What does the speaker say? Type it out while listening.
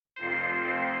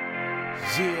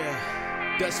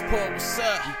Yeah, that's Paul, what's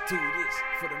up? We do this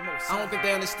for the most. I don't think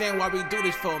they understand why we do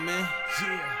this for, man.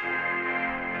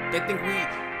 Yeah. They think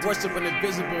we worship an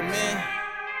invisible, man.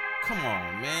 Come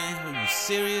on, man. Are you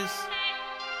serious?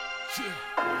 Yeah.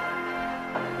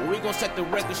 Well, we gonna set the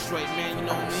record straight, man, you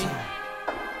know what I mean?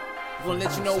 We're gonna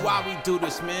let you know why we do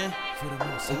this, man.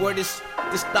 And where this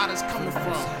thought is coming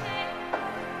from.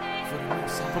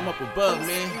 From up above,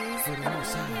 man.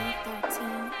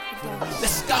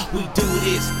 Let's go. We do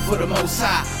this for the Most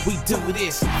High. We do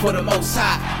this for the Most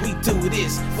High. We do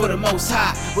this for the Most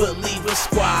High. We'll leave a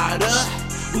squad up.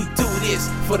 We do this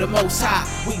for the Most High.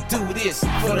 We do this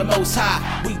for the Most High.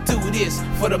 We do this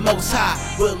for the Most High.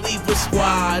 We'll leave a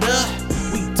squad up.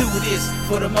 We do this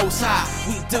for the Most High.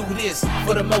 We do this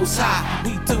for the Most High.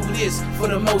 We do this for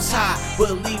the Most High.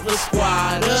 We'll leave a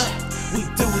squad up. We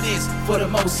do this for the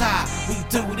Most High. We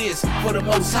do this for the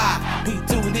Most High. We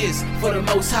do this for the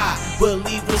Most High. We'll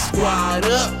leave a squad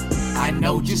up. I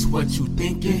know just what you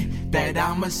thinking, that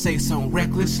I'ma say some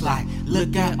reckless like,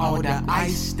 look at all the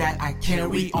ice that I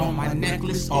carry on my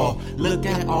necklace, or look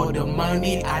at all the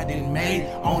money I done made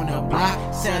on the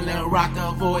block, selling rock,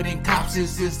 avoiding cops.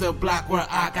 This is the block where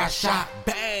I got shot.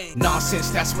 Bang!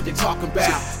 Nonsense, that's what they talk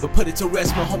about. But put it to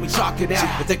rest, my homie, chalk it out.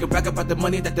 But they can brag about the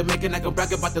money that they're making, I can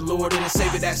brag about the Lord and the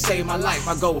Savior that saved my life.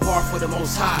 I go hard for the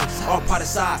Most High, all part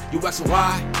aside. You asking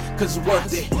why? Cause it's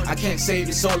worth it. I can't save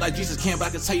your soul like Jesus can, but I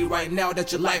can tell you right now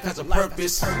that your life has a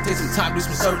purpose. Take some time, do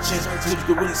some searching, so you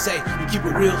can really say you keep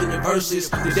it real in your verses.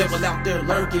 The devil out there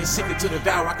lurking, seeking to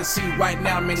devour. I can see right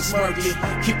now, man, he's smirking,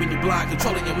 keeping you blind,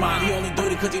 controlling your mind. He only do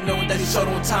it cause he know that he's short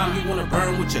on time. He wanna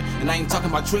burn with you, and I ain't talking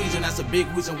about treason. That's a big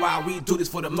reason why we do this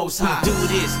for the Most High. We do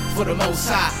this for the Most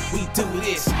High. We do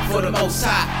this for the Most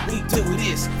High. We do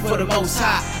this for the Most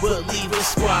High. We'll leave a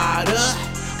squad up.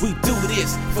 We do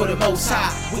this for the Most High.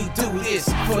 We do this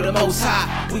for the Most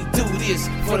High. We do this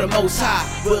for the Most High.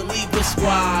 We'll leave the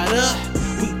squad up.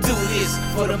 We do this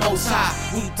for the Most High.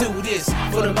 We do this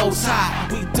for the Most High.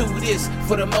 We do this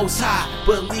for the Most High.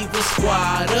 We'll leave the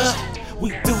squad up. We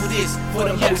do this for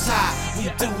the Most High. We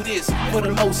do this for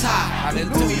the Most High. We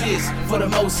do this for the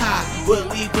Most High. We'll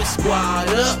leave the squad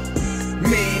up.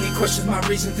 Man, he questions my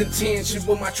reasons and intentions.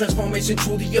 Will my transformation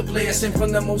truly a blessing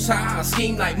from the Most High? I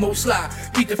scheme like most lie.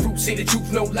 Beat the fruit, say the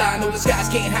truth, no lie. No, the skies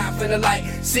can't hide from the light.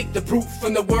 Seek the proof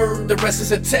from the word, the rest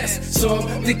is a test. Some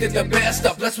think that the best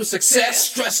are blessed with success.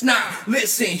 Stress not,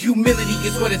 listen, humility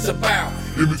is what it's about.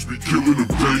 Image be killing them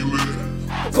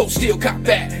daily. Cold steel, cop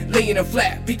back, laying them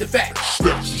flat, beat the fact.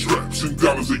 Stacks and straps and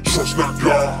dollars, they trust not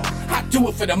God. I do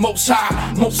it for the Most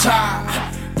High, Most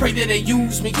High. Pray that they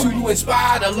use me to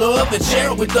inspire the love and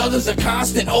share it with others, a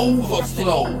constant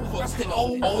overflow.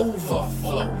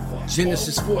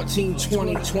 Genesis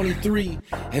 14:20-23.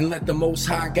 And let the Most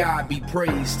High God be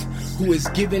praised, who is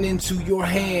given into your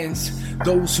hands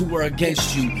those who were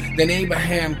against you. Then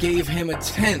Abraham gave him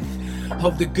 1/10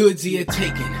 of the goods he had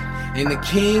taken. And the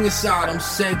king of Sodom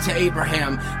said to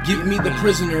Abraham, give me the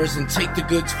prisoners and take the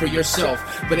goods for yourself.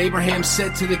 But Abraham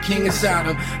said to the king of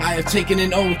Sodom, I have taken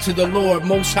an oath to the Lord,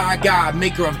 Most High God,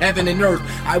 maker of heaven and earth.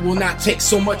 I will not take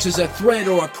so much as a thread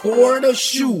or a cord or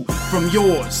shoe from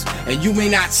yours. And you may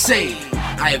not say,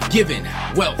 I have given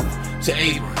wealth to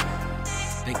Abraham.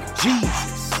 Thank you,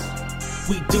 Jesus.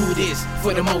 We do this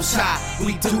for the Most High.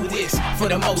 We do this for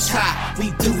the Most High.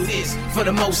 We do this for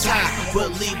the Most High. We'll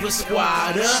leave a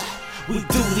squad up. We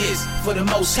do this for the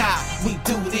Most High. We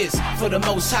do this for the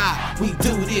Most High. We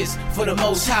do this for the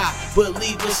Most High. We'll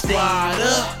leave a squad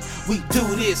up. We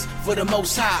do this for the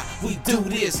Most High. We do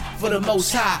this for the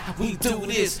Most High. We do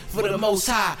this for the Most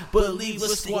High. We'll leave a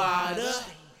squad up.